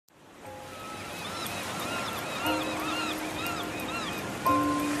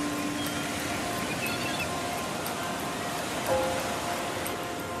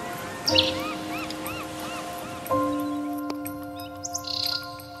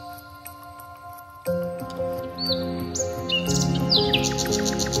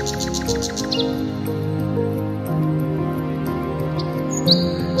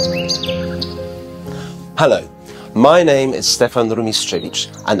Hello, my name is Stefan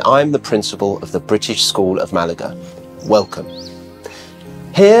Rumistrzevic and I'm the principal of the British School of Malaga. Welcome.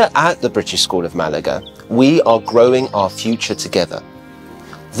 Here at the British School of Malaga, we are growing our future together.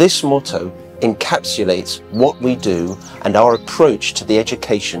 This motto encapsulates what we do and our approach to the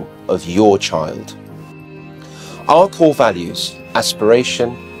education of your child. Our core values,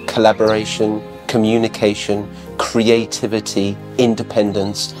 aspiration, collaboration, communication, creativity,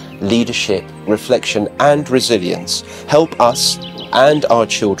 independence, leadership, reflection and resilience help us and our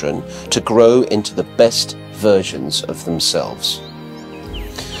children to grow into the best versions of themselves.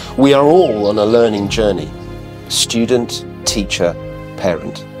 We are all on a learning journey, student, teacher,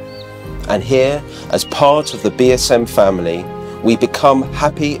 parent. And here, as part of the BSM family, we become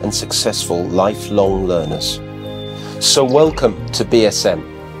happy and successful lifelong learners. So welcome to BSM,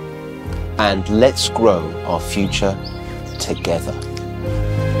 and let's grow our future together.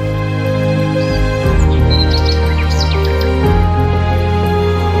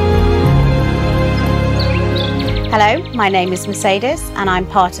 Hello, my name is Mercedes and I'm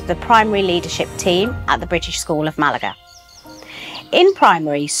part of the primary leadership team at the British School of Malaga. In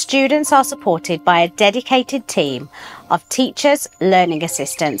primary, students are supported by a dedicated team of teachers, learning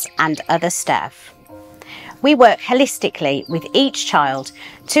assistants and other staff. We work holistically with each child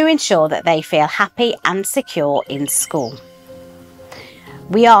to ensure that they feel happy and secure in school.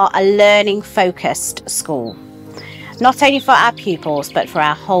 We are a learning-focused school, not only for our pupils but for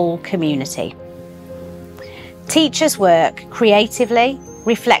our whole community. Teachers work creatively,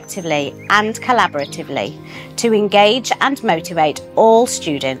 reflectively and collaboratively to engage and motivate all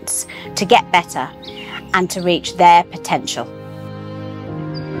students to get better and to reach their potential.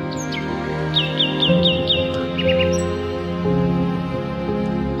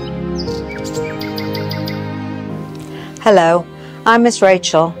 Hello, I'm Miss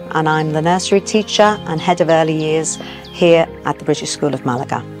Rachel and I'm the nursery teacher and head of early years here at the British School of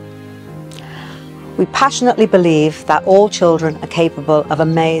Malaga. We passionately believe that all children are capable of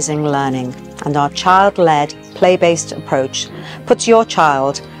amazing learning, and our child-led, play-based approach puts your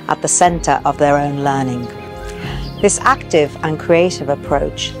child at the centre of their own learning. This active and creative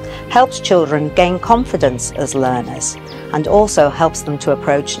approach helps children gain confidence as learners and also helps them to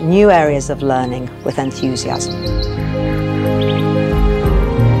approach new areas of learning with enthusiasm.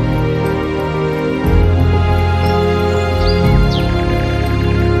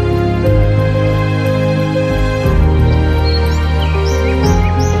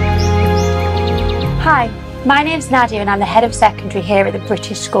 Hi, my name's Nadia and I'm the Head of Secondary here at the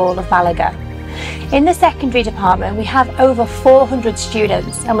British School of Malaga. In the secondary department we have over 400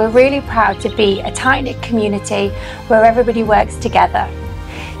 students and we're really proud to be a tight-knit community where everybody works together.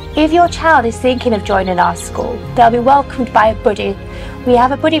 If your child is thinking of joining our school, they'll be welcomed by a buddy. We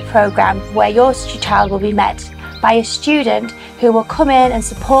have a buddy programme where your child will be met by a student who will come in and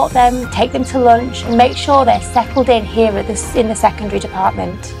support them, take them to lunch and make sure they're settled in here in the secondary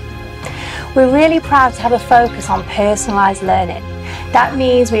department. We're really proud to have a focus on personalised learning. That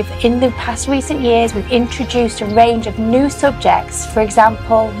means in the past recent years we've introduced a range of new subjects, for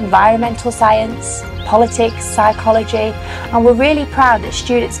example environmental science, politics, psychology, and we're really proud that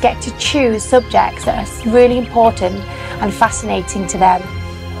students get to choose subjects that are really important and fascinating to them.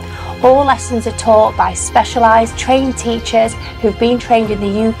 All lessons are taught by specialised trained teachers who've been trained in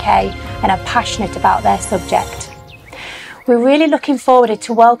the UK and are passionate about their subject. We're really looking forward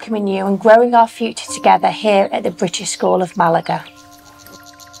to welcoming you and growing our future together here at the British School of Malaga.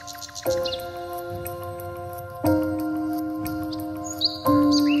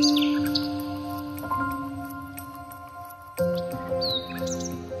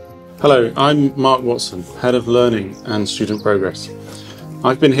 Hello, I'm Mark Watson, Head of Learning and Student Progress.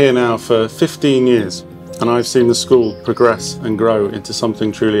 I've been here now for 15 years and I've seen the school progress and grow into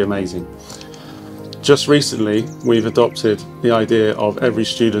something truly amazing. Just recently, we've adopted the idea of every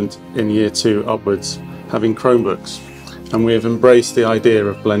student in Year 2 upwards having Chromebooks, and we have embraced the idea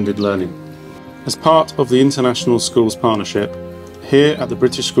of blended learning. As part of the International Schools Partnership, here at the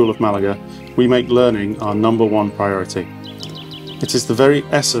British School of Malaga, we make learning our #1 priority. It is the very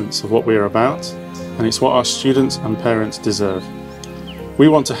essence of what we are about, and it's what our students and parents deserve. We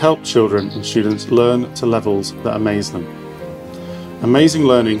want to help children and students learn to levels that amaze them. Amazing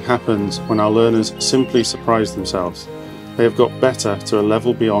learning happens when our learners simply surprise themselves. They have got better to a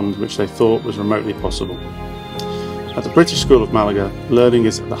level beyond which they thought was remotely possible. At the British School of Malaga, learning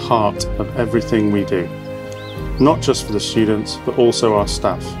is at the heart of everything we do, not just for the students, but also our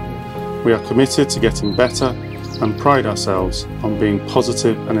staff. We are committed to getting better and pride ourselves on being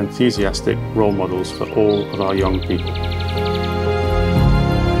positive and enthusiastic role models for all of our young people.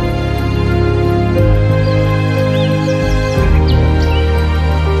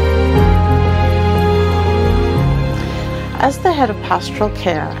 the head of pastoral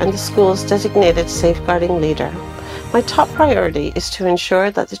care and the school's designated safeguarding leader, my top priority is to ensure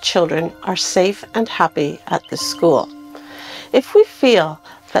that the children are safe and happy at this school. If we feel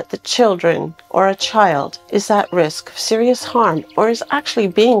that the children or a child is at risk of serious harm or is actually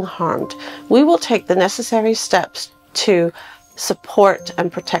being harmed, we will take the necessary steps to support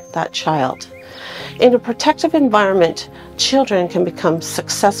and protect that child. In a protective environment, children can become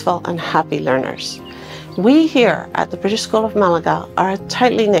successful and happy learners. We here at the British School of Málaga are a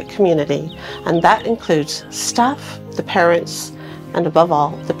tightly knit community, and that includes staff, the parents, and above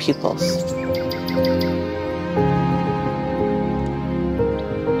all, the pupils.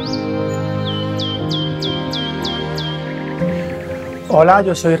 Hola,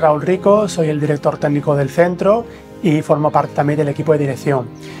 yo soy Raúl Rico, soy el director técnico del centro y formo parte también del equipo de dirección.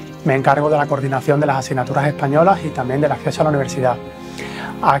 Me encargo de la coordinación de las asignaturas españolas y también del acceso a la universidad.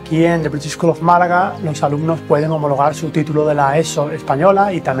 Aquí en The British School of Málaga los alumnos pueden homologar su título de la ESO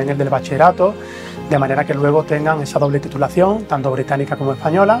española y también el del bachillerato, de manera que luego tengan esa doble titulación, tanto británica como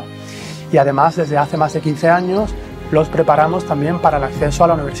española. Y además, desde hace más de 15 años, los preparamos también para el acceso a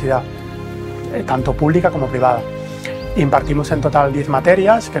la universidad, tanto pública como privada. Impartimos en total 10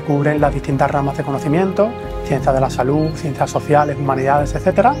 materias que cubren las distintas ramas de conocimiento, ciencias de la salud, ciencias sociales, humanidades,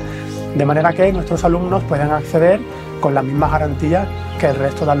 etc. De manera que nuestros alumnos puedan acceder con las mismas garantías que el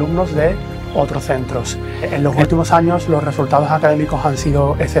resto de alumnos de otros centros. En los últimos años los resultados académicos han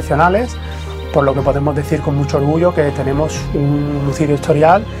sido excepcionales, por lo que podemos decir con mucho orgullo que tenemos un lucido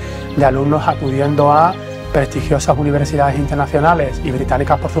historial de alumnos acudiendo a prestigiosas universidades internacionales y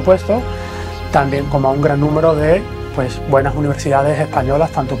británicas, por supuesto, también como a un gran número de buenas universidades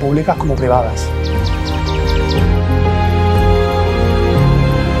españolas, tanto públicas como privadas.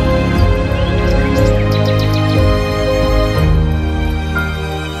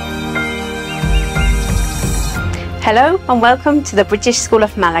 Hello and welcome to the British School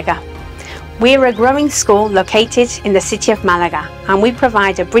of Málaga. We are a growing school located in the city of Málaga, and we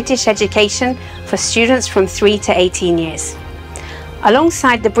provide a British education for students from 3 to 18 years.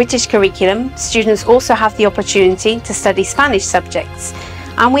 Alongside the British curriculum, students also have the opportunity to study Spanish subjects,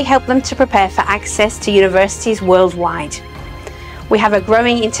 and we help them to prepare for access to universities worldwide. We have a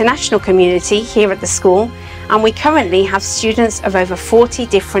growing international community here at the school, and we currently have students of over 40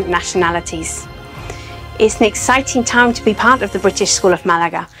 different nationalities. It's an exciting time to be part of the British School of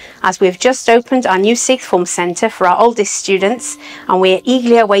Málaga, as we've just opened our new sixth form centre for our oldest students, and we are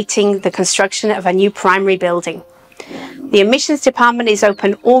eagerly awaiting the construction of a new primary building. The admissions department is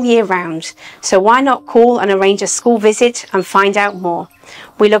open all year round, so why not call and arrange a school visit and find out more.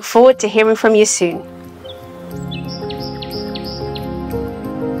 We look forward to hearing from you soon.